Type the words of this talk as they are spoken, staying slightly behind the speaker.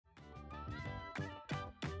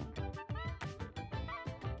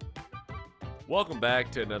Welcome back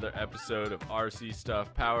to another episode of RC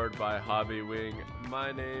Stuff powered by Hobby Wing.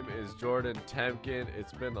 My name is Jordan Temkin.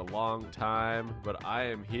 It's been a long time, but I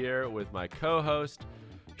am here with my co-host,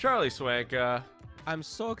 Charlie Swanka. I'm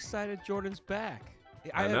so excited Jordan's back.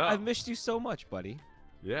 I know. I've missed you so much, buddy.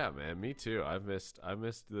 Yeah, man, me too. I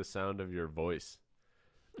missed the sound of your voice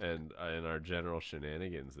and our general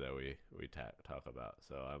shenanigans that we talk about.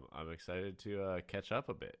 So I'm excited to catch up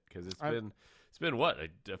a bit because it's been what,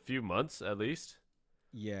 a few months at least?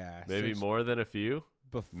 Yeah. Maybe more than a few?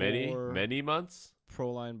 Before Many months?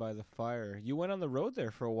 Proline by the Fire. You went on the road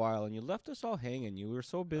there for a while and you left us all hanging. You were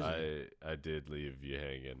so busy. I did leave you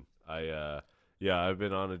hanging. I've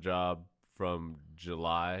been on a job from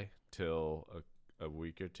July till a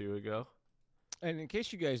week or two ago. And in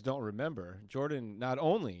case you guys don't remember, Jordan not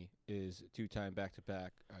only is two-time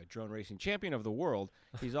back-to-back drone racing champion of the world,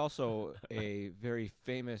 he's also a very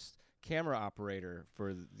famous camera operator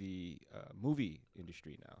for the movie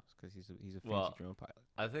industry now because he's a fancy drone pilot.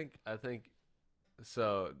 I think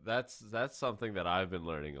so. That's something that I've been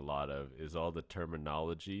learning a lot of is all the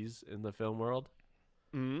terminologies in the film world.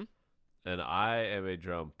 Mm-hmm. And I am a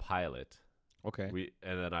drone pilot. Okay.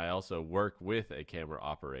 And then I also work with a camera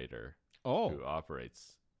operator. Who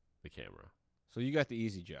operates the camera. So you got the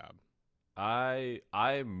easy job.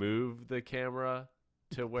 I move the camera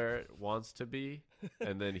to where it wants to be,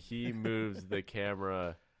 and then he moves the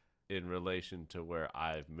camera in relation to where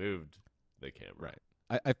I've moved the camera.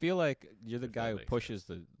 Right. I feel like you're the guy who pushes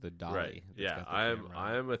the dolly. Right. Yeah,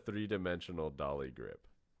 I am a three-dimensional dolly grip.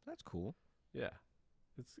 That's cool. Yeah.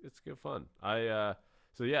 It's good fun.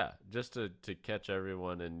 Just to catch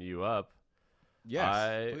everyone and you up.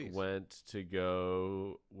 Yes, please. Went to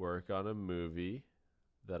go work on a movie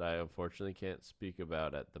that I unfortunately can't speak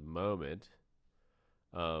about at the moment.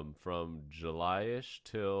 From July-ish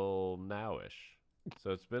till now-ish. So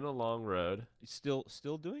it's been a long road. Still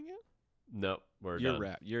doing it? No, we're You're done.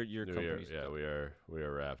 wrapped. Your company's done. we are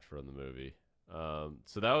wrapped from the movie.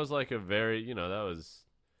 So that was like a very, that was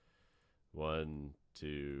 1,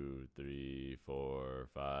 2, 3, 4,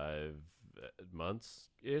 5 months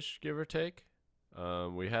ish, give or take.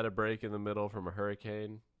 We had a break in the middle from a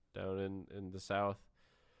hurricane down in the south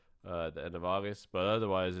at the end of August, but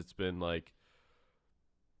otherwise it's been like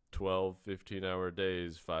 12, 15-hour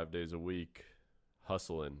days, 5 days a week,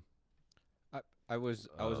 hustling. I was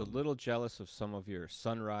a little jealous of some of your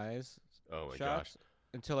sunrise my shots gosh.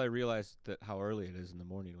 Until I realized that how early it is in the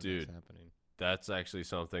morning when that's happening. That's actually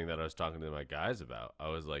something that I was talking to my guys about. I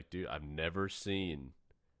was like, dude, I've never seen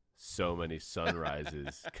so many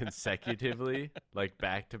sunrises consecutively, like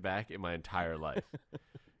back to back in my entire life.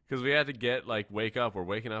 Because we had to wake up. We're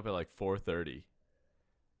waking up at like 4:30.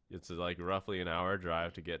 It's like roughly an hour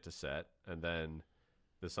drive to get to set. And then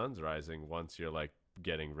the sun's rising once you're like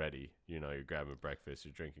getting ready. You're grabbing breakfast,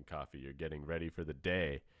 you're drinking coffee, you're getting ready for the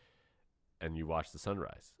day. And you watch the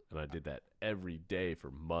sunrise. And I did that every day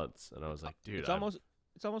for months. And I was like, dude. It's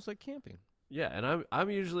almost like camping. Yeah, and I'm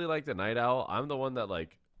usually like the night owl. I'm the one that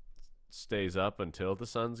like stays up until the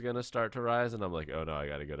sun's gonna start to rise, and I'm like, oh no, I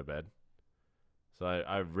gotta go to bed. So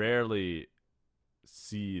I rarely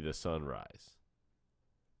see the sunrise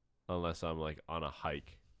unless I'm like on a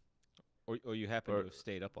hike, or you happen to have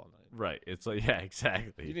stayed up all night. Right? It's like, yeah,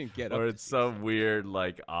 exactly. You didn't get up, or it's some weird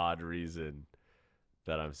like odd reason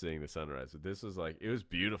that I'm seeing the sunrise. But this was like, it was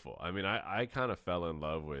beautiful. I mean, I kind of fell in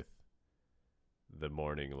love with the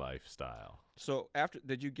morning lifestyle. So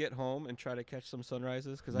did you get home and try to catch some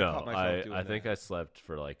sunrises? Because No, I caught myself doing I think that. I slept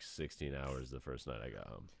for like 16 hours the first night I got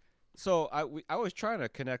home. So I was trying to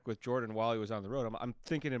connect with Jordan while he was on the road. I'm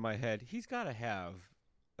thinking in my head, he's got to have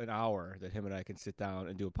an hour that him and I can sit down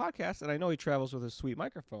and do a podcast. And I know he travels with a sweet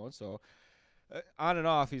microphone. So on and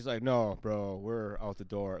off, he's like, no, bro, we're out the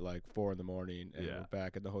door at like 4 a.m. and we're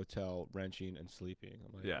back at the hotel wrenching and sleeping.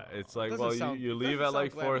 I'm like, yeah, oh, it's like, well, you leave at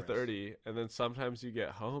like 4:30, and then sometimes you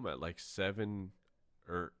get home at like 7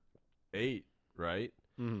 or 8, right?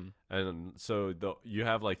 Mm-hmm. And so you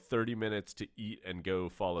have like 30 minutes to eat and go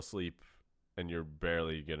fall asleep, and you're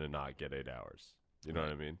barely gonna not get 8 hours. You know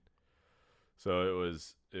what I mean? So it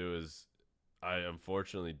was. I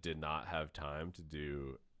unfortunately did not have time to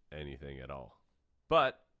do anything at all,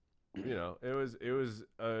 but it was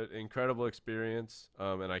an incredible experience,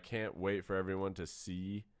 and I can't wait for everyone to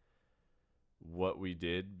see what we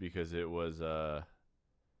did because it was. I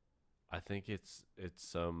think it's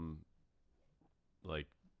some like,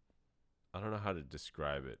 I don't know how to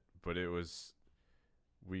describe it, but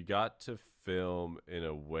we got to film in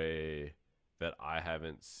a way that I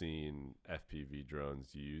haven't seen FPV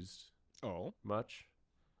drones used much.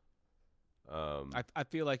 I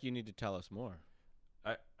feel like you need to tell us more.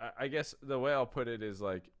 I guess the way I'll put it is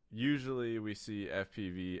like usually we see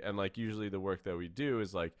FPV and like usually the work that we do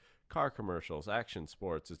is like car commercials, action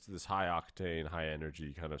sports. It's this high octane, high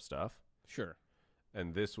energy kind of stuff. Sure.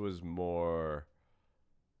 And this was more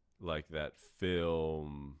like that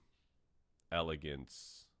film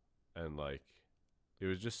elegance and like it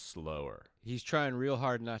was just slower. He's trying real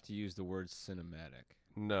hard not to use the word cinematic.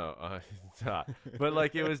 No, it's not. But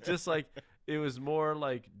like it was just like it was more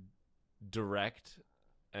like direct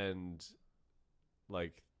and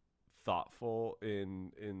like thoughtful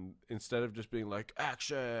in instead of just being like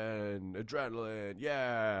action, adrenaline,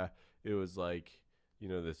 yeah. It was like, you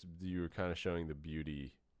know, this you were kind of showing the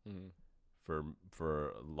beauty for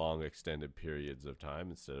long extended periods of time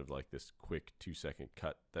instead of like this quick 2-second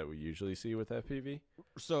cut that we usually see with FPV.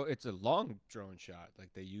 So it's a long drone shot. Like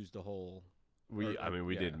they used the whole. We did yeah.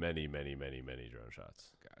 many drone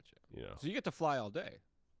shots. Gotcha. You know. So you get to fly all day.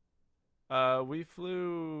 We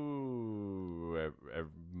flew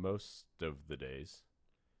most of the days,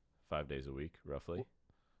 5 days a week, roughly.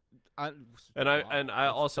 I was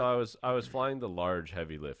flying the large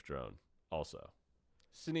heavy lift drone also.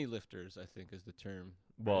 Cine lifters, I think, is the term.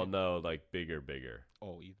 Well, right? no, like bigger.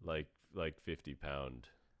 Oh, like 50-pound,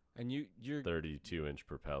 and your 32-inch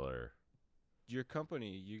propeller. Your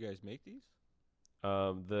company, you guys make these?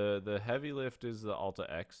 The heavy lift is the Alta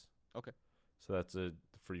X. Okay. So that's a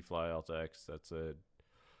free fly Alta X. It's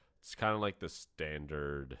kind of like the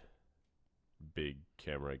standard big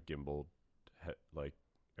camera gimbal like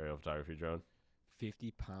aerial photography drone.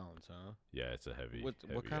 50 pounds, huh? Yeah, it's a heavy.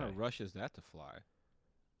 What kind of rush is that to fly?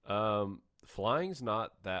 Flying's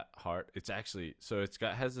not that hard. It's actually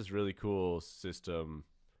has this really cool system.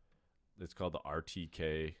 It's called the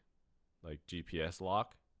RTK, like GPS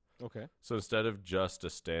lock. Okay. So instead of just a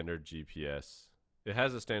standard GPS, it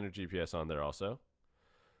has a standard GPS on there also.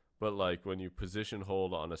 But like when you position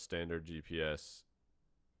hold on a standard GPS,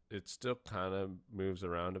 it still kind of moves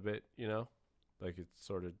around a bit, you know? Like it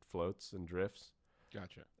sort of floats and drifts.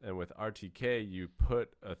 Gotcha. And with RTK, you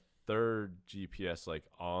put a third GPS like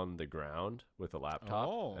on the ground with a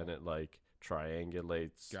laptop and it like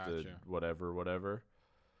triangulates the whatever.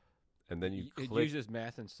 And then you click. It uses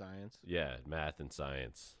math and science. Yeah, math and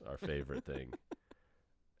science, our favorite thing.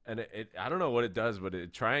 And it I don't know what it does, but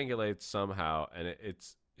it triangulates somehow, and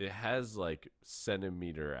it has like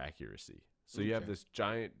centimeter accuracy. So you have this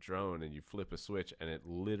giant drone, and you flip a switch, and it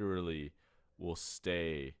literally will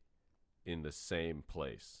stay in the same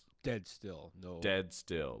place. Dead still.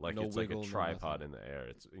 Like no it's like a wiggle, tripod in the air.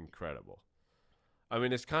 It's incredible. I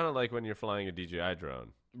mean, it's kind of like when you're flying a DJI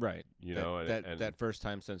drone. Right. You know, that first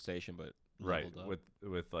time sensation, but right up. with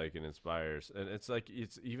like an Inspires, and it's like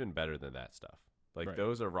it's even better than that stuff. Like Right.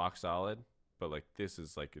 those are rock solid, but like this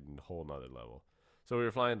is like a whole nother level. So we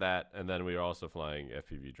were flying that, and then we were also flying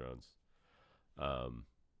FPV drones. Actually,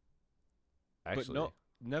 but no,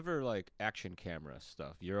 never like action camera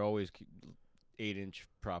stuff. You're always 8-inch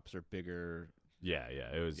props are bigger. Yeah.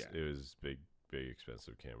 It was big,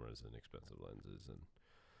 expensive cameras and expensive lenses and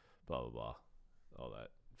blah blah blah, all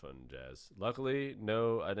that fun jazz. Luckily,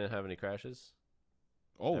 no, I didn't have any crashes.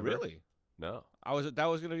 Oh, Ever? really? No. That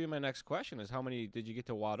was going to be my next question: is how many did you get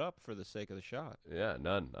to wad up for the sake of the shot? Yeah,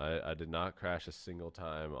 none. I did not crash a single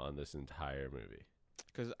time on this entire movie.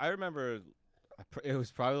 Because I remember it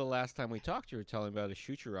was probably the last time we talked. You were telling about a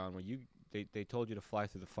shoot around where they told you to fly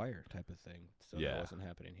through the fire type of thing. So Yeah. that wasn't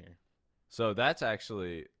happening here. So that's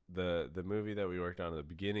actually the movie that we worked on at the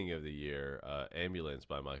beginning of the year. Ambulance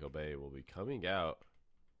by Michael Bay will be coming out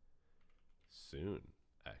soon.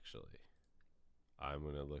 Actually, I'm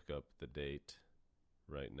gonna look up the date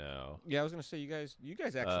right now. Yeah, I was gonna say you guys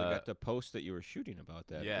actually got the post that you were shooting about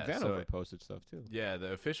that. Yeah, Vanover posted stuff too. Yeah,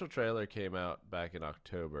 the official trailer came out back in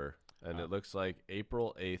October, and it looks like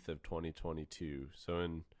April 8th of 2022. So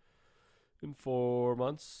in 4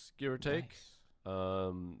 months, give or take. Nice.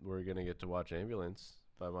 We're gonna get to watch Ambulance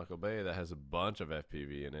by Michael Bay that has a bunch of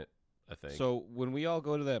FPV in it, I think. So when we all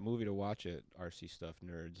go to that movie to watch it, RC Stuff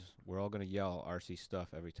nerds, we're all gonna yell RC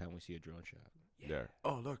Stuff every time we see a drone shot. There.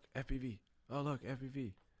 Oh look, FPV. Oh look,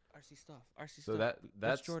 FPV. RC Stuff. RC So Stuff.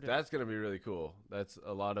 that's gonna be really cool. That's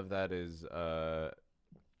a lot of that is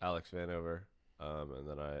Alex Vanover, and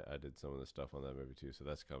then I did some of the stuff on that movie too. So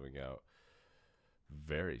that's coming out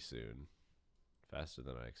very soon. Faster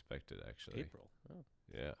than I expected, actually. April. Oh.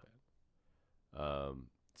 Yeah.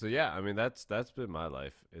 So yeah, I mean that's been my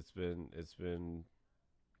life. It's been.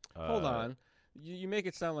 Hold on. You make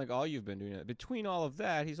it sound like all you've been doing. Between all of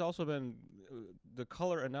that, he's also been the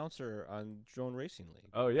color announcer on Drone Racing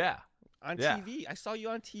League. Oh yeah. on Yeah. TV. I saw you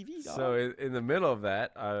on TV, dog. So in the middle of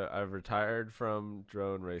that, I've retired from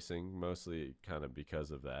drone racing, mostly kind of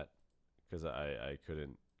because of that, because I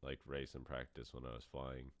couldn't like race and practice when I was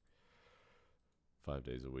flying 5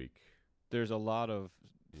 days a week. There's a lot of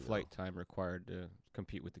You flight time required to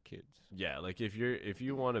compete with the kids. Yeah, like if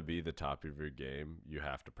you want to be the top of your game, you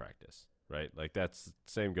have to practice, right? Like that's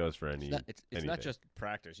same goes for any It's anything. not just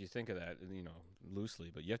practice. You think of that, loosely,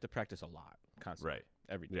 but you have to practice a lot, constantly, right.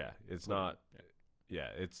 every day. Yeah, it's Well, not. Yeah,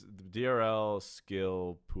 it's the DRL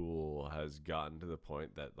skill pool has gotten to the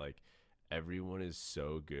point that like everyone is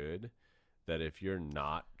so good that if you're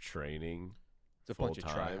not training It's a full bunch of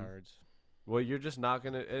time, tryhards. well, you're just not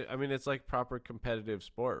gonna. I mean, it's like proper competitive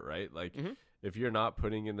sport, right? Like Mhm. if you're not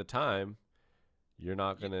putting in the time, you're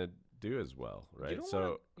not gonna do as well, right?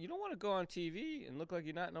 You don't want to go on TV and look like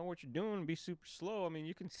you not know what you're doing and be super slow. I mean,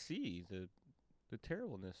 you can see the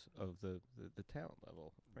terribleness of the talent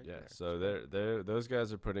level right yeah, there. so those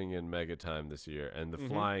guys are putting in mega time this year, and the Mhm.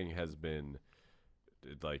 flying has been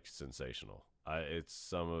like sensational. It's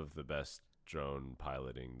some of the best drone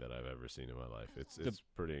piloting that I've ever seen in my life. It's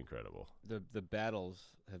pretty incredible. the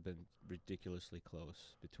battles have been ridiculously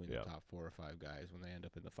close between the Yeah. top 4 or 5 guys when they end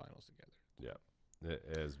up in the finals together.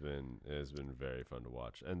 It has been very fun to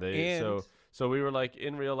watch. And so we were like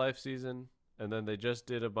in real life season, and then they just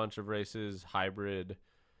did a bunch of races hybrid.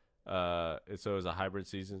 So it was a hybrid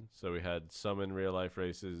season. So we had some in real life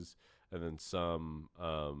races, and then some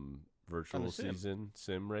virtual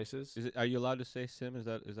sim races. Are you allowed to say sim? Is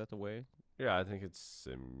that the way? Yeah, I think it's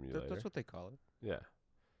simulator. That's what they call it. Yeah.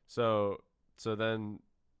 So then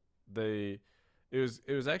it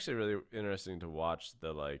was actually really interesting to watch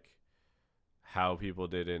the like how people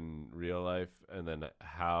did in real life, and then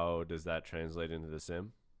how does that translate into the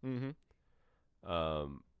sim. Mm-hmm.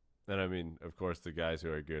 And I mean, of course, the guys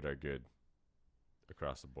who are good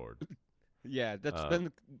across the board. Yeah, that's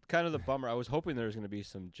been kind of the bummer. I was hoping there was going to be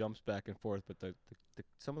some jumps back and forth, but the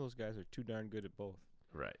some of those guys are too darn good at both.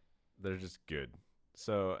 Right. They're just good.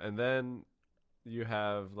 So, and then you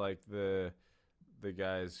have like the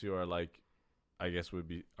guys who are like, I guess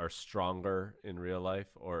are stronger in real life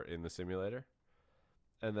or in the simulator.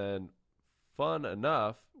 And then fun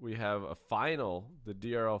enough, we have a final. The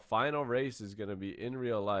DRL final race is going to be in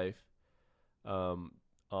real life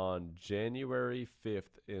on January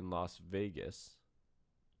 5th in Las Vegas.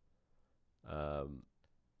 And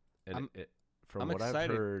from I'm what I've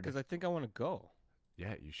excited heard, because I think I want to go.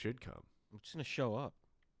 yeah, you should come. I'm just going to show up.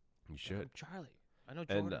 You should. Charlie. I know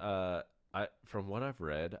Jordan. And from what I've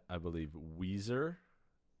read, I believe Weezer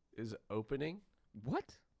is opening.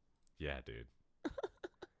 What? Yeah, dude.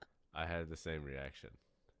 I had the same reaction.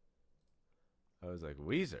 I was like,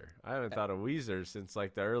 Weezer? I haven't thought of Weezer since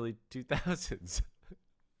like the early 2000s.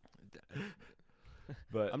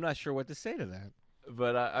 But I'm not sure what to say to that.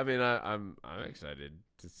 But I mean, I'm excited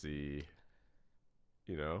to see,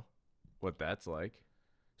 what that's like.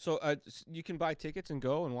 So you can buy tickets and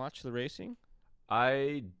go and watch the racing.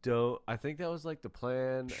 I think that was like the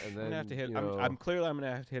plan, and then I'm gonna have to hit. I'm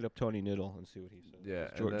gonna have to hit up Tony Niddle and see what he says. Yeah,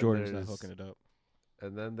 Jordan's not hooking it up.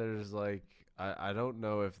 And then there's like I don't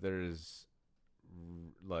know if there's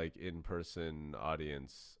like in-person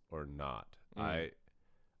audience or not. I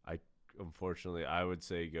unfortunately I would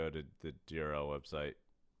say go to the DRL website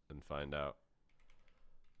and find out,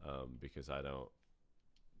 because I'm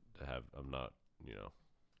not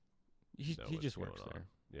He just works on. there.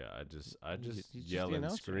 Yeah, I just he's yell just the and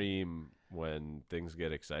announcer. scream when things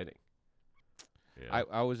get exciting. Yeah.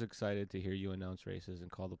 I was excited to hear you announce races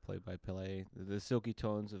and call the play-by-play. The silky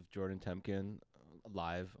tones of Jordan Temkin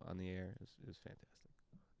live on the air is fantastic.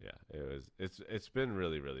 Yeah, it's been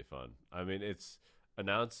really, really fun. I mean,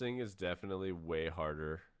 announcing is definitely way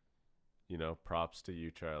harder. Props to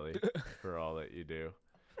you, Charlie, for all that you do.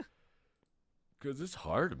 'Cause it's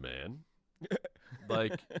hard, man.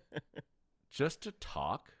 Like, just to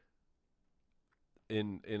talk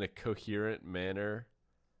in a coherent manner.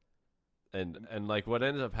 And like what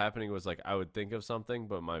ended up happening was like I would think of something,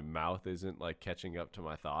 but my mouth isn't like catching up to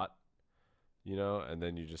my thought, and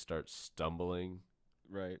then you just start stumbling.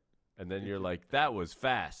 Right. And then you're like, that was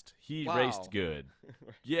fast. He Wow. raced good.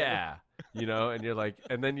 Yeah. And you're like,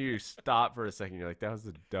 and then you stop for a second. You're like, that was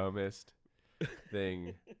the dumbest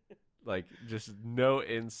thing. Like, just no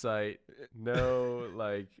insight, no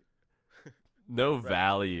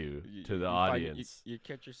value to the audience. You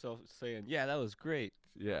catch yourself saying, yeah, that was great.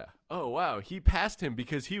 Yeah. Oh, wow. He passed him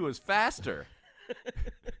because he was faster.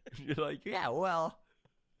 You're like, yeah, well,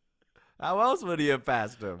 how else would he have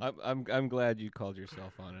passed him? I'm glad you called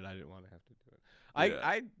yourself on it. I didn't want to have to do it. I Yeah.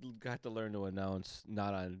 I got to learn to announce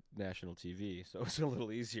not on national TV, so it's a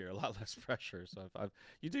little easier, a lot less pressure. So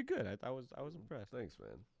you did good. I was impressed. Thanks,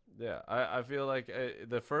 man. Yeah, I feel like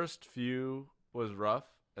the first few was rough,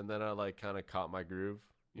 and then I like kind of caught my groove.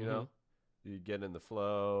 You know, you get in the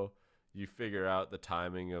flow, you figure out the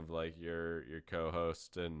timing of like your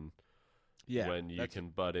co-host and Yeah, when you can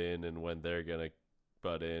butt in and when they're gonna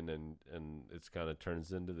butt in, and it's kind of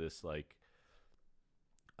turns into this like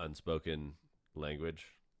unspoken language.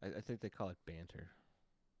 I think they call it banter.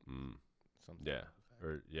 Mm, Something. yeah,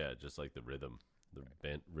 or yeah, just like the rhythm, the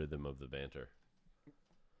rhythm of the banter.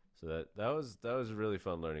 So that was a really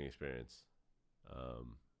fun learning experience.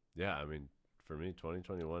 Yeah, I mean, for me,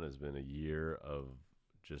 2021 has been a year of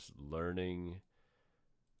just learning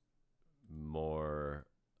more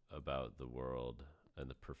about the world and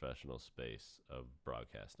the professional space of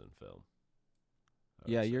broadcast and film. I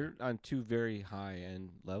would Yeah, say. you're on two very high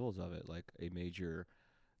end levels of it, like a major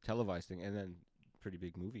televised thing, and then pretty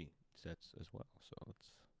big movie sets as well. So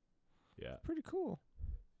it's Yeah, pretty cool.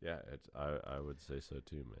 yeah. It's I would say so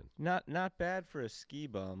too, man. Not bad for a ski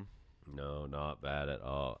bum. No, not bad at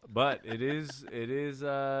all. But it is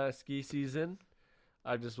ski season.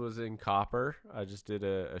 I just was in Copper. I just did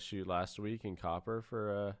a shoot last week in Copper for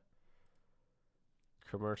a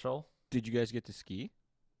commercial. Did you guys get to ski?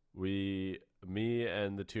 Me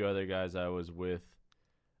and the two other guys I was with,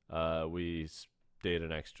 we stayed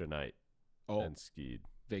an extra night Oh, and skied.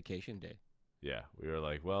 vacation day. Yeah, we were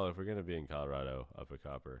like, well, if we're gonna be in Colorado up at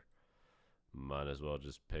Copper, might as well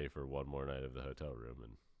just pay for one more night of the hotel room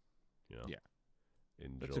and, Yeah.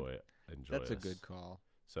 enjoy That's a us. good call.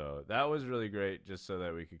 So that was really great, just so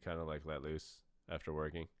that we could kind of like let loose after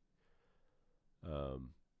working.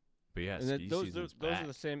 But yeah, And then ski those season's those back. are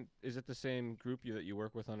the same. Is it the same group that you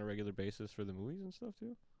work with on a regular basis for the movies and stuff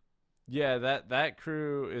too? Yeah, that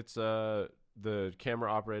crew. It's the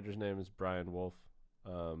camera operator's name is Brian Wolf,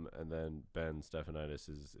 and then Ben Stephanitis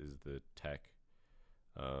is the tech,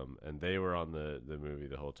 and they were on the movie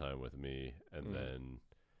the whole time with me, and Mm.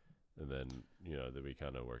 then that we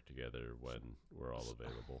kind of work together when we're all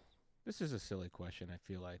available. This is a silly question, I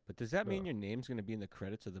feel like, but does that mean No. your name's going to be in the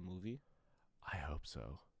credits of the movie? I hope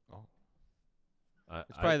so. Oh, I,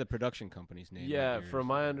 it's probably the production company's name. yeah, from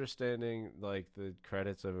my understanding, like the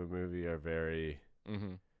credits of a movie are very,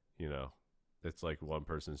 Mm-hmm. it's like one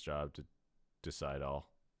person's job to decide all,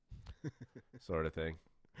 sort of thing.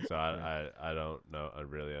 So I don't know, I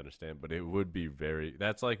really understand, but it would be very.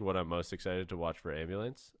 That's like what I'm most excited to watch for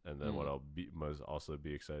Ambulance, and then what Mhm. I'll be most also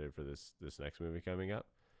be excited for this next movie coming up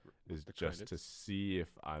is The just to credits. see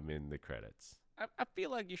if I'm in the credits. I feel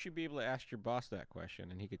like you should be able to ask your boss that question,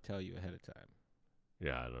 and he could tell you ahead of time.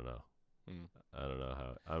 Yeah, I don't know. Mm. I don't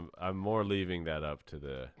know how. I'm more leaving that up to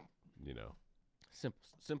the,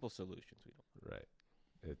 Simple solutions. We don't. right.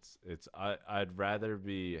 I'd rather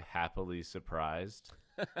be happily surprised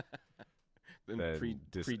Then than pre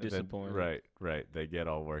disappointed. Right. They get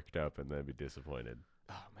all worked up and then be disappointed.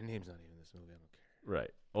 Oh, my name's not even in this movie. I don't care.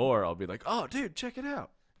 Right. Or I'll be like, oh, dude, check it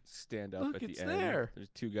out. Stand up Look, at the it's end. there. There's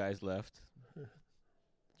two guys left.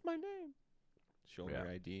 It's my name. Show me Yeah.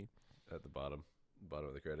 your ID. At the bottom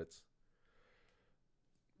of the credits.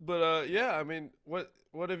 But yeah, I mean, what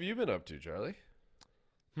have you been up to, Charlie?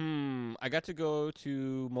 I got to go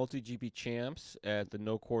to Multi GP Champs at the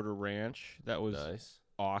No Quarter Ranch. That was Nice.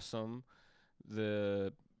 awesome.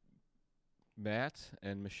 The Matt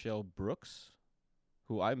and Michelle Brooks,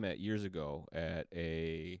 who I met years ago at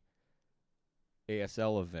a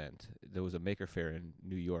ASL event. There was a Maker Faire in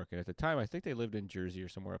New York, and at the time, I think they lived in Jersey or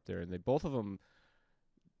somewhere up there. And both of them,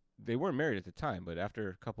 they weren't married at the time, but after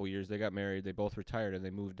a couple years, they got married. They both retired, and they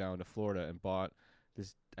moved down to Florida and bought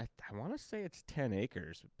this. I want to say it's 10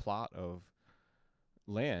 acres plot of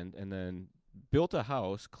land, and then built a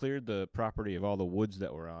house, cleared the property of all the woods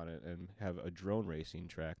that were on it, and have a drone racing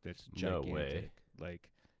track that's No gigantic, way. like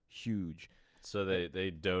huge. So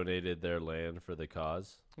they donated their land for the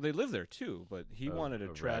cause. They live there too, but he wanted a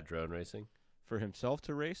of track rad drone racing. for himself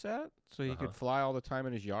to race at, so he Uh-huh. could fly all the time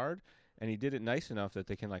in his yard. And he did it nice enough that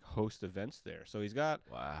they can like host events there. So he's got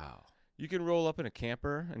Wow. you can roll up in a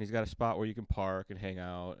camper, and he's got a spot where you can park and hang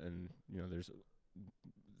out, and there's a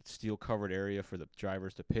steel covered area for the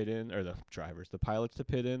drivers to pit in, or the pilots to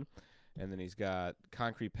pit in, and then he's got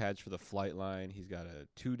concrete pads for the flight line. He's got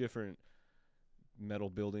two different metal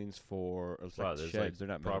buildings for it's Wow, like there's sheds. like They're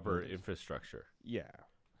not metal proper buildings. infrastructure. Yeah.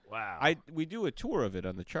 Wow. We do a tour of it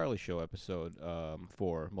on the Charlie Show episode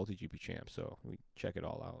for Multi GP Champs, so we check it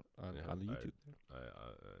all out on the I- YouTube. I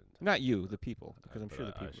Not you, the people, because I'm but sure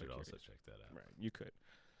the I people should are also curious. check that out. Right, you could,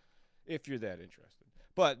 if you're that interested.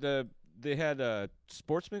 But the they had a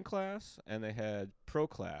sportsman class and they had pro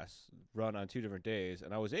class run on 2 different days,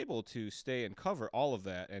 and I was able to stay and cover all of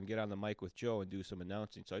that and get on the mic with Joe and do some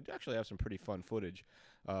announcing. So I actually have some pretty fun footage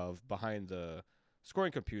of behind the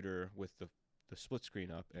scoring computer with the split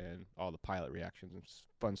screen up and all the pilot reactions and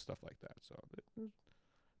fun stuff like that. So it was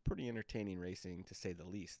pretty entertaining racing, to say the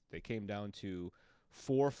least. They came down to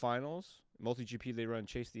 4 finals. MultiGP, they run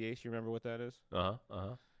Chase the Ace. You remember what that is?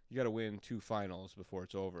 You got to win 2 finals before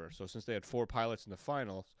it's over. So since they had 4 pilots in the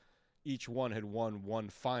finals, each one had won 1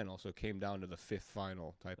 final, so it came down to the 5th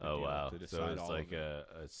final type of deal. Wow. To decide So it's all like of it.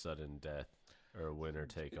 a sudden death or a winner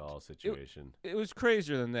take all situation. It was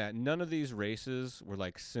crazier than that. None of these races were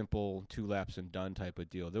like simple 2 laps and done type of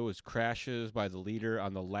deal. There was crashes by the leader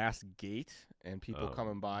on the last gate and people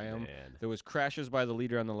coming by him. Man. There was crashes by the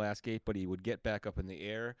leader on the last gate, but he would get back up in the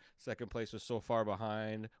air. Second place was so far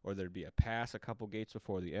behind, or there'd be a pass a couple gates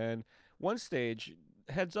before the end. One stage,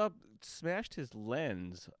 heads up, smashed his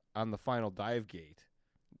lens on the final dive gate.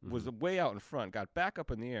 Was way out in front, got back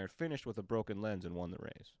up in the air, finished with a broken lens, and won the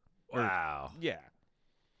race. Wow. Yeah.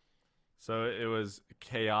 So it was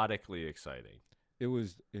chaotically exciting. It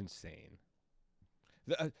was insane.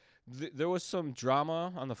 There was some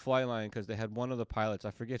drama on the fly line because they had one of the pilots,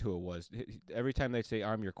 I forget who it was. Every time they'd say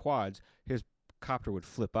arm your quads, his copter would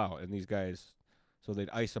flip out, and these guys, so they'd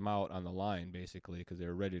ice him out on the line basically because they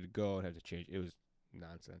were ready to go and had to change. It was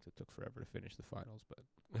nonsense. It took forever to finish the finals,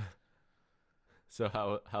 but So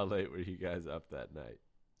how late were you guys up that night?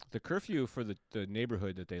 the curfew for the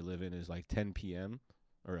neighborhood that they live in is like 10 p.m.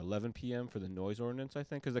 or 11 p.m. for the noise ordinance, I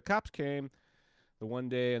think, because the cops came the one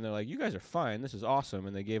day and they're like, "You guys are fine. This is awesome,"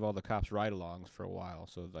 and they gave all the cops ride-alongs for a while.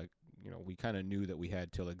 So like, we kind of knew that we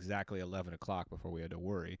had till exactly 11 o'clock before we had to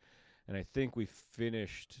worry. And I think we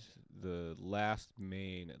finished the last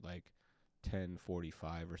main at like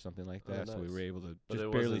 10:45 or something like that. Oh, So we nice. were able to But just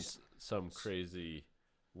it barely. wasn't some crazy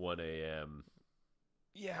 1 a.m.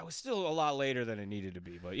 Yeah, it was still a lot later than it needed to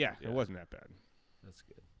be, but yeah, Yeah. it wasn't that bad. That's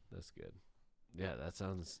good. That's good. Yeah, that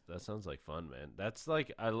sounds like fun, man. That's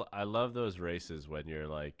like I love those races when you're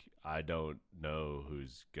like, I don't know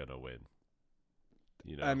who's gonna win.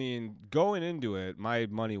 I mean, going into it, my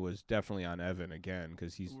money was definitely on Evan again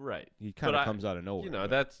because right. he kind But of comes out of nowhere.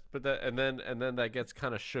 And then that gets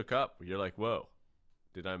kind of shook up. You're like, whoa,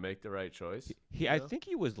 did I make the right choice? I think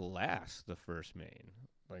he was last the first main.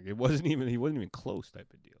 Like he wasn't even close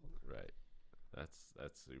type of deal. Right. That's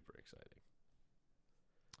super exciting.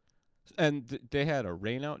 And they had a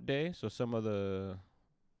rainout day, so some of the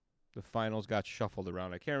finals got shuffled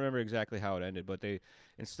around. I can't remember exactly how it ended, but they,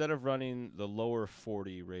 instead of running the lower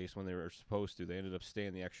 40 race when they were supposed to, they ended up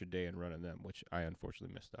staying the extra day and running them, which I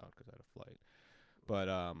unfortunately missed out because I had a flight. But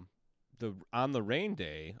on the rain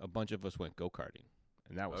day, a bunch of us went go-karting,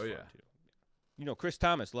 and that was fun too. Chris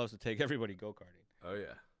Thomas loves to take everybody go-karting. Oh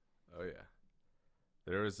yeah.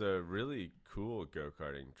 There was a really cool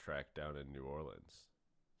go-karting track down in New Orleans.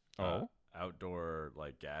 Outdoor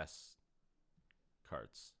like gas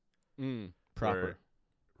carts. Proper.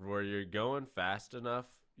 Where you're going fast enough,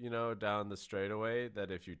 down the straightaway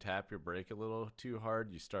that if you tap your brake a little too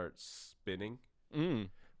hard, you start spinning.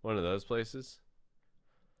 One of those places.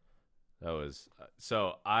 That was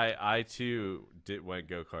so. I too went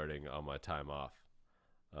go karting on my time off.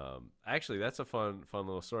 Actually, that's a fun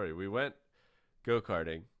little story. We went go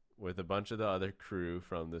karting with a bunch of the other crew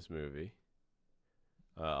from this movie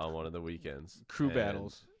on one of the weekends. Crew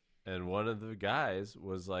battles. And one of the guys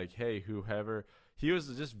was like, "Hey, whoever." He was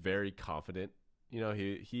just very confident.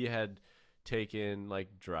 He had taken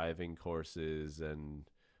like driving courses and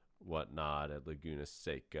whatnot at Laguna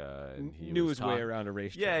Seca, and he knew his way around a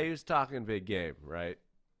racetrack. Yeah, he was talking big game, right?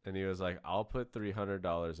 And he was like, "I'll put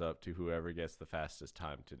 $300 up to whoever gets the fastest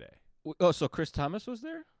time today." Oh, so Chris Thomas was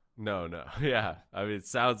there? No, yeah. I mean, it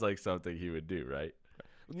sounds like something he would do, right?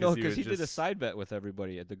 No, because he did a side bet with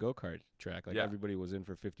everybody at the go-kart track. Like everybody was in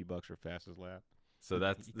for $50 for fastest lap. So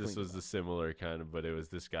this was the similar kind of, but it was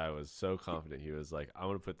this guy was so confident. He was like, "I'm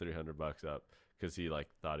gonna put $300 up," because he like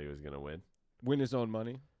thought he was gonna win his own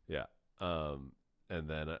money. Yeah. And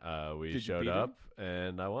then we Did you showed beat up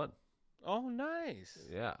and I won. Oh, nice.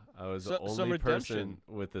 Yeah, I was the only person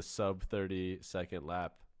with a sub 30-second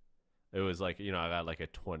lap. It was like, I got like a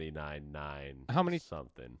 29.9. How many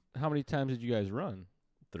something? How many times did you guys run?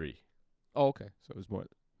 3. Oh, okay. So it was more.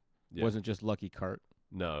 Yeah. Wasn't just lucky cart.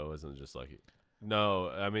 No, it wasn't just lucky. No,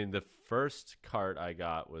 I mean the first cart I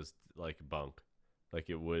got was like bunk. Like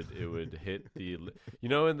it would hit the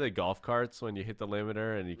in the golf carts when you hit the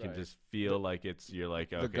limiter and you can just feel like you're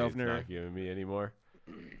like, okay, it's not giving me anymore.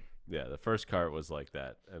 Yeah, the first cart was like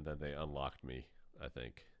that, and then they unlocked me, I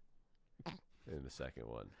think, in the second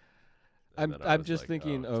one. And then I I'm was just like,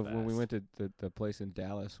 thinking oh, it's of when we fast. went to the place in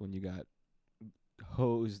Dallas when you got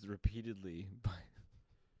hosed repeatedly by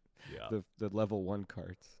Yeah. the level 1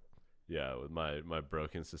 carts. Yeah, with my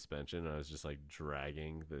broken suspension, I was just like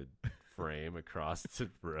dragging the frame across the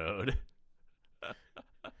road.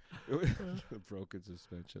 The broken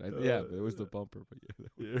suspension. Yeah, it was the bumper, but yeah.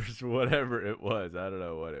 It was whatever it was. I don't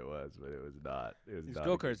know what it was, but it was not. It was These not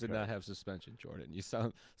go a good karts did car. not have suspension, Jordan. You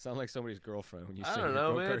sound like somebody's girlfriend when you I say don't your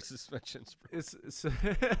know, go man. kart suspension's broken. It's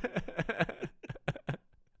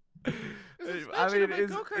I mean,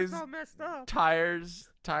 is all messed up. tires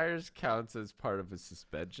counts as part of a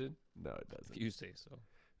suspension? No, it doesn't. You say so.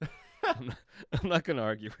 I'm not going to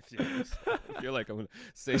argue with you. I feel like I'm going to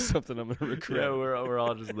say something I'm going to regret. Yeah, we're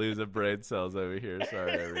all just losing brain cells over here.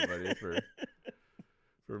 Sorry, everybody,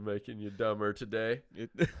 for making you dumber today.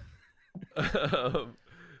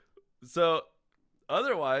 So,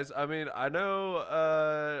 otherwise, I mean, I know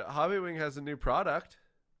Hobbywing has a new product.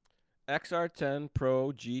 XR10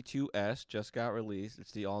 Pro G2S just got released.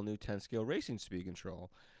 It's the all-new 10-scale racing speed control.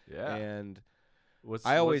 Yeah. And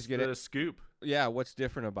I always what's get the scoop? yeah, what's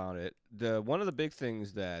different about it? One of the big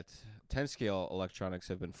things that 10-scale electronics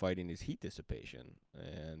have been fighting is heat dissipation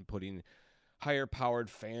and putting higher powered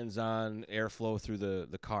fans on, airflow through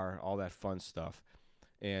the car, all that fun stuff.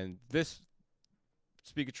 And this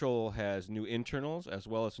speed control has new internals as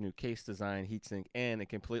well as a new case design, heatsink, and a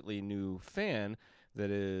completely new fan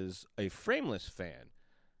that is a frameless fan.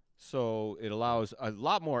 So it allows a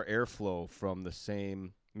lot more airflow from the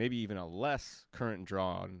same, maybe even a less current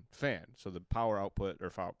drawn fan. So the power output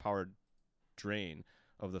or power drain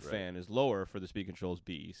of the fan is lower for the speed control's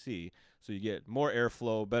BEC. So you get more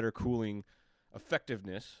airflow, better cooling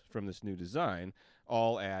effectiveness from this new design,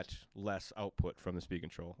 all at less output from the speed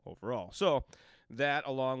control overall. So that,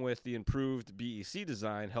 along with the improved BEC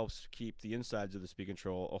design, helps keep the insides of the speed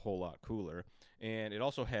control a whole lot cooler. And it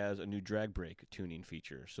also has a new drag brake tuning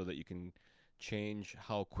feature so that you can change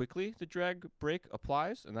how quickly the drag brake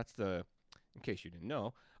applies. And that's in case you didn't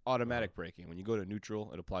know, automatic braking. When you go to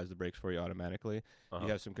neutral, it applies the brakes for you automatically. You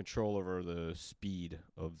have some control over the speed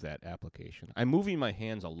of that application. I'm moving my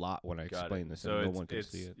hands a lot when I explain this, so and no one can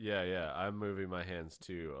see it. Yeah. I'm moving my hands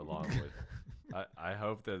too, along with. I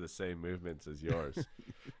hope they're the same movements as yours.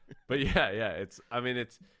 But yeah.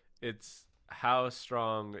 It's how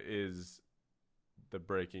strong is the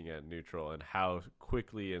braking at neutral, and how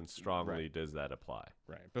quickly and strongly does that apply?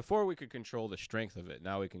 Right. Before we could control the strength of it,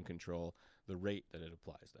 now we can control the rate that it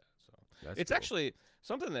applies that. So it's cool. actually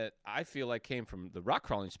something that I feel like came from the rock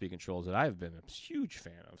crawling speed controls that I've been a huge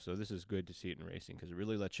fan of. So this is good to see it in racing because it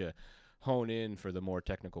really lets you hone in for the more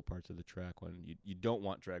technical parts of the track when you don't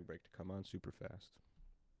want drag brake to come on super fast.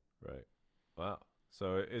 Right. Wow.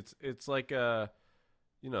 So it's like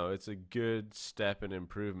it's a good step and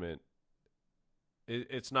improvement.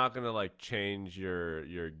 It's not going to like change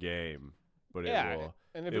your game, but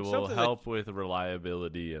it will help with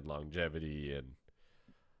reliability and longevity and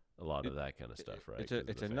a lot of that kind of stuff, right?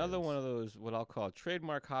 It's another one of those what I'll call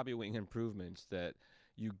trademark Hobbywing improvements that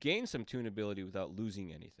you gain some tunability without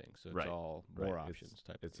losing anything. So it's all more options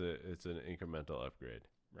type. It's an incremental upgrade.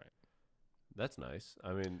 Right. That's nice.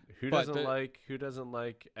 I mean, who doesn't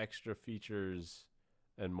like extra features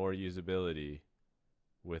and more usability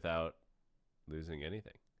without losing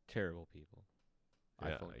anything? Terrible people.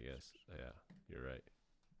 Yeah, I guess. Yeah, you're right.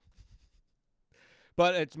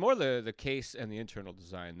 But it's more the case and the internal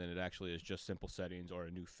design than it actually is just simple settings or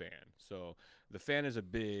a new fan. So the fan is a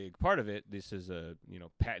big part of it. This is a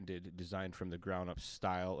patented, designed from the ground up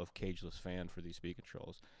style of cageless fan for these speed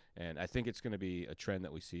controls. And I think it's going to be a trend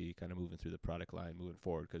that we see kind of moving through the product line moving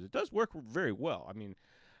forward because it does work very well. I mean,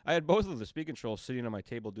 I had both of the speed controls sitting on my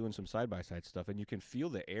table doing some side-by-side stuff, and you can feel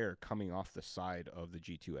the air coming off the side of the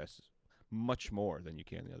G2S much more than you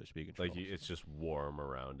can the other speed controls. Like it's just warm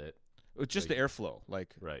around it. It's just the airflow.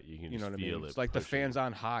 Like, right, you can know what I feel mean? it. It's like the fan's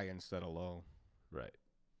on high instead of low. Right.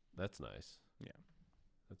 That's nice. Yeah.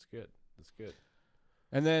 That's good. That's good.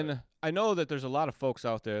 And then I know that there's a lot of folks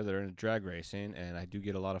out there that are into drag racing, and I do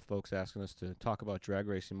get a lot of folks asking us to talk about drag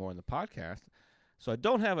racing more in the podcast. So I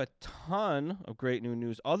don't have a ton of great new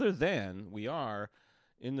news other than we are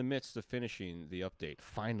in the midst of finishing the update.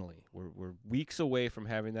 Finally, we're weeks away from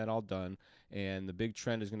having that all done, and the big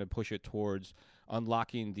trend is going to push it towards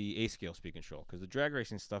unlocking the A-scale speed control because the drag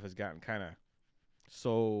racing stuff has gotten kind of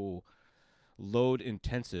so load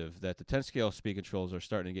intensive that the 10-scale speed controls are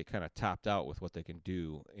starting to get kind of topped out with what they can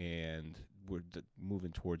do, and we're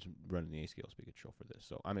moving towards running the A-scale speed control for this.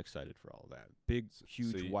 So I'm excited for all of that. Big,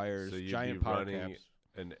 huge wires, giant power caps.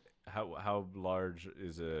 And how large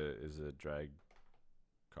is a drag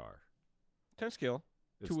car? 10 scale.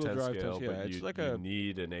 It's Two-wheel 10 drive scale, test, but yeah, it's you, like you a-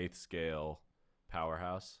 need an 8th scale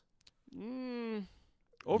powerhouse.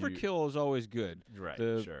 Overkill is always good. Right,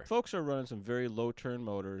 The sure. folks are running some very low turn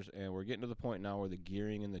motors, and we're getting to the point now where the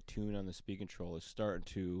gearing and the tune on the speed control is starting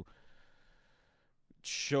to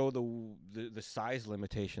show the size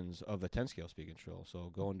limitations of a 10 scale speed control. So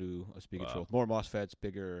going to a speed control with more MOSFETs,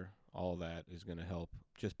 bigger, all of that is going to help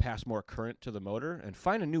just pass more current to the motor and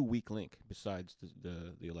find a new weak link besides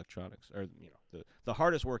the electronics, or the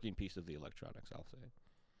hardest working piece of the electronics, I'll say.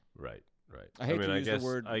 Right, right. I hate mean, to I use guess, the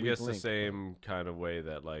word I weak guess the link, same kind of way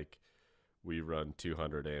that like we run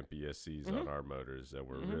 200 amp ESCs on Mhm. our motors, and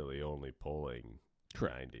we're Mhm. really only pulling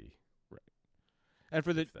Correct. 90. And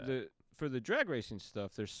for if that. the drag racing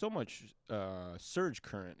stuff, there's so much surge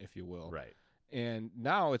current, if you will. Right. And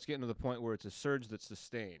now it's getting to the point where it's a surge that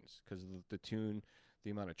sustains because of the tune,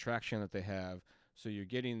 the amount of traction that they have. So you're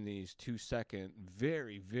getting these 2-second,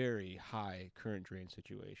 very, very high current drain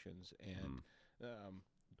situations. And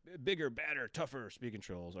bigger, badder, tougher speed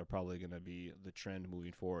controls are probably going to be the trend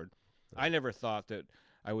moving forward. Right. I never thought that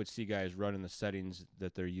I would see guys running the settings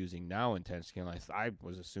that they're using now in 10 scale. I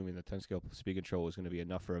was assuming the 10 scale speed control was going to be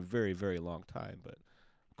enough for a very, very long time. But,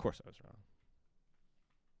 of course, I was wrong.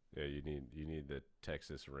 Yeah, you need the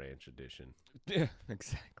Texas Ranch edition. Yeah,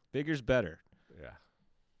 exactly. Bigger's better. Yeah.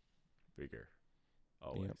 Bigger.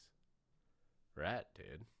 Always. Rat,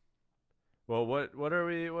 dude. Well, what are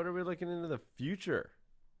we looking into the future?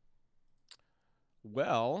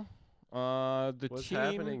 Well, the What's team.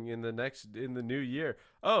 happening in the new year?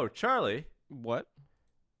 Oh, Charlie, What?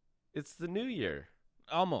 it's the new year.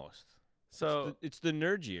 Almost. So It's the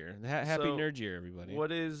nerd year. Happy so nerd year, everybody.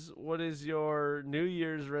 what is your New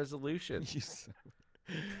Year's resolution?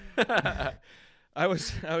 I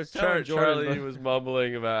was telling Jordan. Charlie was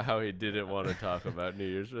mumbling about how he didn't want to talk about New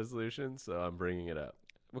Year's resolutions, so I'm bringing it up.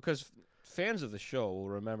 Because fans of the show will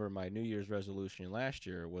remember my New Year's resolution last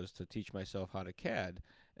year was to teach myself how to CAD,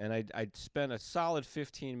 and I'd spent a solid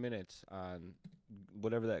 15 minutes on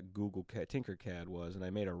whatever that Google Tinkercad was, and I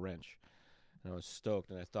made a wrench, and I was stoked,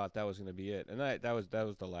 and I thought that was going to be it, and that was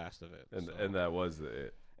the last of it. And so. and that was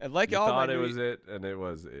it. And like You all thought my it New was it, and it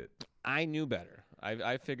was it. I knew better.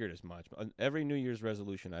 I figured as much. Every New Year's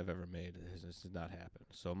resolution I've ever made has not happened.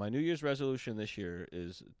 So my New Year's resolution this year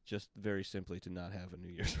is just very simply to not have a New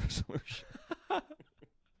Year's resolution.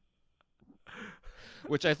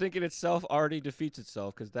 Which I think in itself already defeats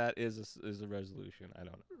itself because that is a resolution. I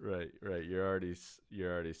don't know. Right. You're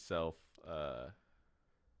already self,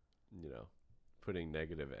 putting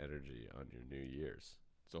negative energy on your New Year's.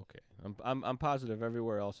 It's okay. I'm positive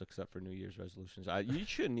everywhere else except for New Year's resolutions. You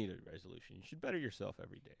shouldn't need a resolution. You should better yourself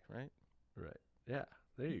every day, right? Right. Yeah.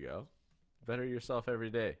 There you go. Better yourself every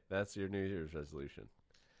day. That's your New Year's resolution.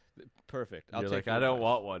 Perfect. You're take like, your I don't advice.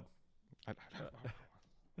 want one. I don't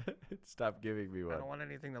want Stop giving me I one. don't want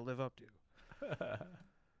anything to live up to.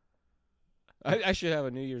 I should have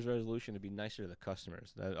a New Year's resolution to be nicer to the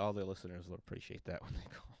customers. That all the listeners will appreciate that when they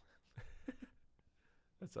call.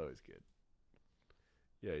 That's always good.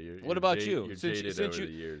 Yeah, you're. What about you? You're Since- jaded since over you-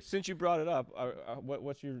 the years. Since you brought it up,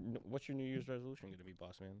 what's your New Year's resolution going to be,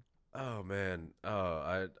 boss man? Oh man.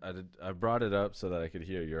 Oh, I brought it up so that I could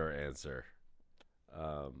hear your answer.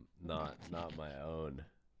 Not my own.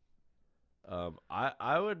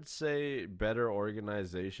 I would say better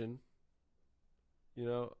organization.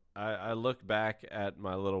 I look back at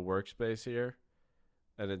my little workspace here,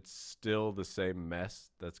 and it's still the same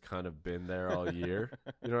mess that's kind of been there all year.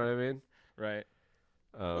 You know what I mean? Right.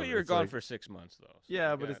 Well, you were it's gone like- for 6 months though. so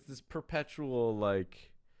Yeah, you but got- it's this perpetual,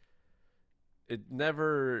 like, it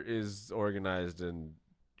never is organized and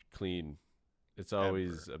clean. It's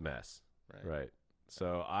always a mess, right?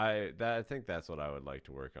 So I think that's what I would like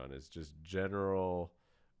to work on is just general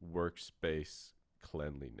workspace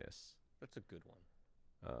cleanliness. That's a good one.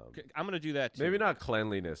 Okay, I'm going to do that too. Maybe not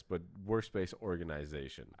cleanliness, but workspace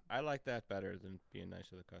organization. I like that better than being nice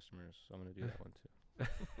to the customers, so I'm going to do that one too.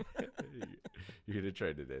 You're gonna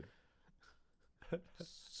trade it in.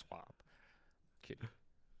 Swap. Kidding.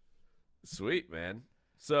 Sweet, man.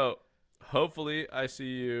 So hopefully I see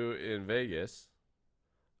you in Vegas.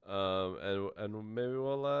 And maybe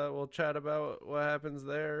we'll chat about what happens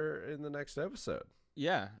there in the next episode.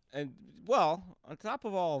 Yeah, and well, on top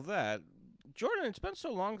of all of that, Jordan, it's been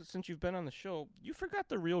so long since you've been on the show. You forgot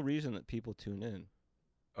the real reason that people tune in.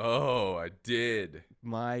 Oh, I did.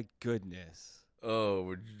 My goodness.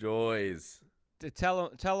 Oh, joys. To tell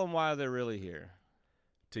them why they're really here.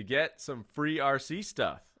 To get some free RC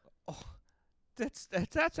stuff. Oh, that's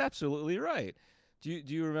absolutely right. Do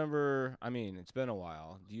you remember? I mean, it's been a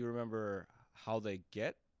while. Do you remember how they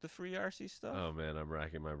get the free RC stuff? Oh man, I'm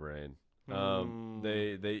racking my brain.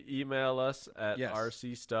 They email us at Yes.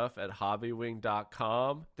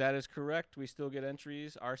 rcstuff@hobbywing.com. That is correct. We still get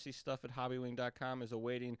entries. rcstuff@hobbywing.com is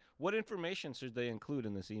awaiting. What information should they include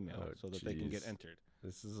in this email Oh, so that they can get jeez. entered?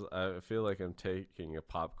 I feel like I'm taking a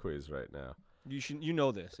pop quiz right now. You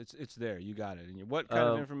know this. It's there. You got it. And what kind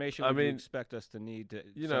of information would you expect us to need to?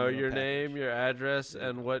 You send know, in a your package? name, your address, There you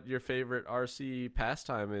and go. what your favorite RC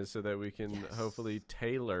pastime is so that we can Yes. hopefully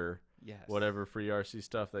tailor Yes. whatever free RC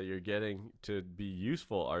stuff that you're getting to be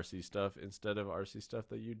useful RC stuff instead of RC stuff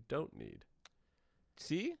that you don't need.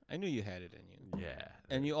 See, I knew you had it in you. Yeah.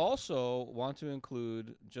 And you also want to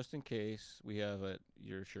include, just in case, we have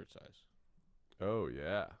your shirt size. Oh,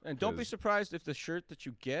 yeah. And don't be 'Cause- surprised if the shirt that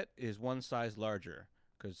you get is one size larger,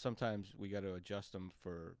 because sometimes we got to adjust them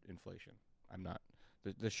for inflation. I'm not.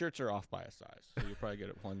 The shirts are off by a size, so you probably get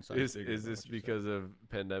it one size Is bigger. this than what you said. because of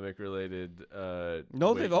pandemic related No,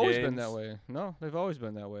 weight they've always been gains? that way. No, they've always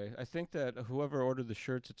been that way. I think that whoever ordered the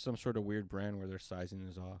shirts, it's some sort of weird brand where their sizing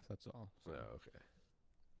is off. That's all. Oh, So. okay.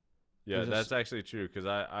 Yeah, There's a that's actually true because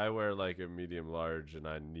I wear like a medium large and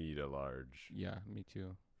I need a large. Yeah, me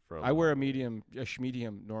too. From I wear a medium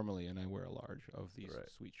normally, and I wear a large of these Right.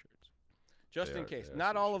 sweet shirts. Just They in are- case. they are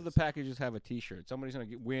Not sweet all of the shirts. packages have a T-shirt. Somebody's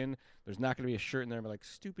gonna win. There's not gonna be a shirt in there. And be like,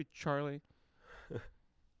 stupid Charlie. Hey,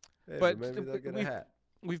 but maybe th- they'll get a we've- hat.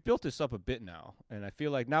 We've built this up a bit now, and I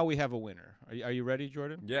feel like now we have a winner. Are you ready,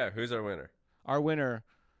 Jordan? Yeah, who's our winner? Our winner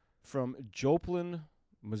from Joplin,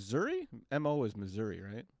 Missouri. MO is Missouri,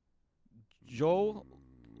 right? Joe I think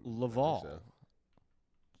Laval. so.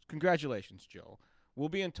 Congratulations, Joe. We'll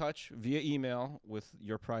be in touch via email with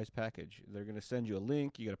your prize package. They're going to send you a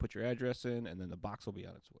link. You got to put your address in, and then the box will be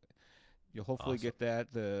on its way. You'll hopefully Awesome. get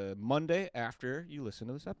that the Monday after you listen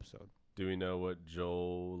to this episode. Do we know what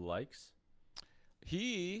Joel likes?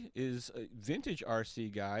 He is a vintage RC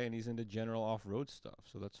guy, and he's into general off-road stuff,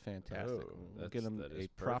 so that's fantastic. Oh, We'll get him that is a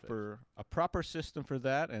perfect. proper system for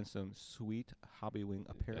that, and some sweet Hobby Wing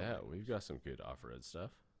apparel. Yeah, we've got some good off-road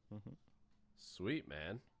stuff. Mhm. Sweet,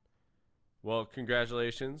 man. Well,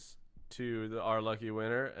 congratulations to our lucky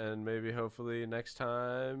winner, and maybe hopefully next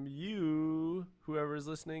time whoever is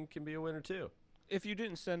listening, can be a winner too. If you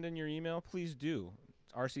didn't send in your email, please do.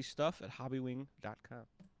 It's rcstuff@hobbywing.com.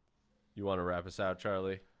 You want to wrap us out,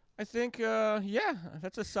 Charlie? I think, yeah,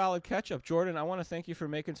 that's a solid catch-up. Jordan, I want to thank you for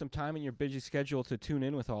making some time in your busy schedule to tune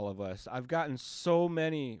in with all of us. I've gotten so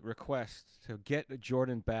many requests to get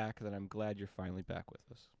Jordan back that I'm glad you're finally back with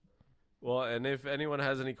us. Well, and if anyone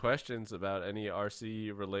has any questions about any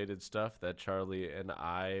RC-related stuff that Charlie and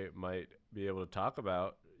I might be able to talk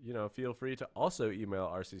about, feel free to also email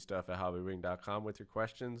rcstuff@hobbywing.com with your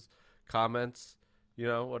questions, comments,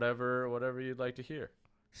 whatever you'd like to hear.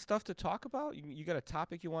 Stuff to talk about? You got a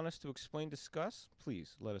topic you want us to explain, discuss?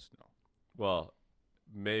 Please let us know. Well,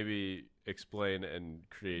 maybe explain and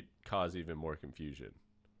cause even more confusion,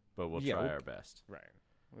 but we'll Yeah, try we'll- our best. Right.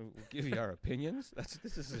 We'll give you our opinions.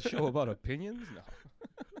 This is a show about opinions? No.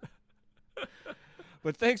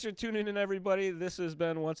 But thanks for tuning in, everybody. This has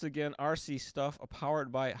been, once again, RC Stuff, powered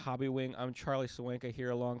by Hobby Wing. I'm Charlie Sawenka here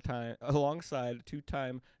alongside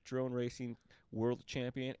two-time drone racing world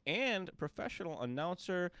champion and professional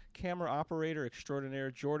announcer, camera operator extraordinaire,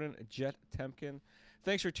 Jordan Jet Temkin.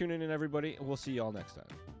 Thanks for tuning in, everybody, and we'll see you all next time.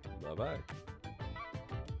 Bye-bye.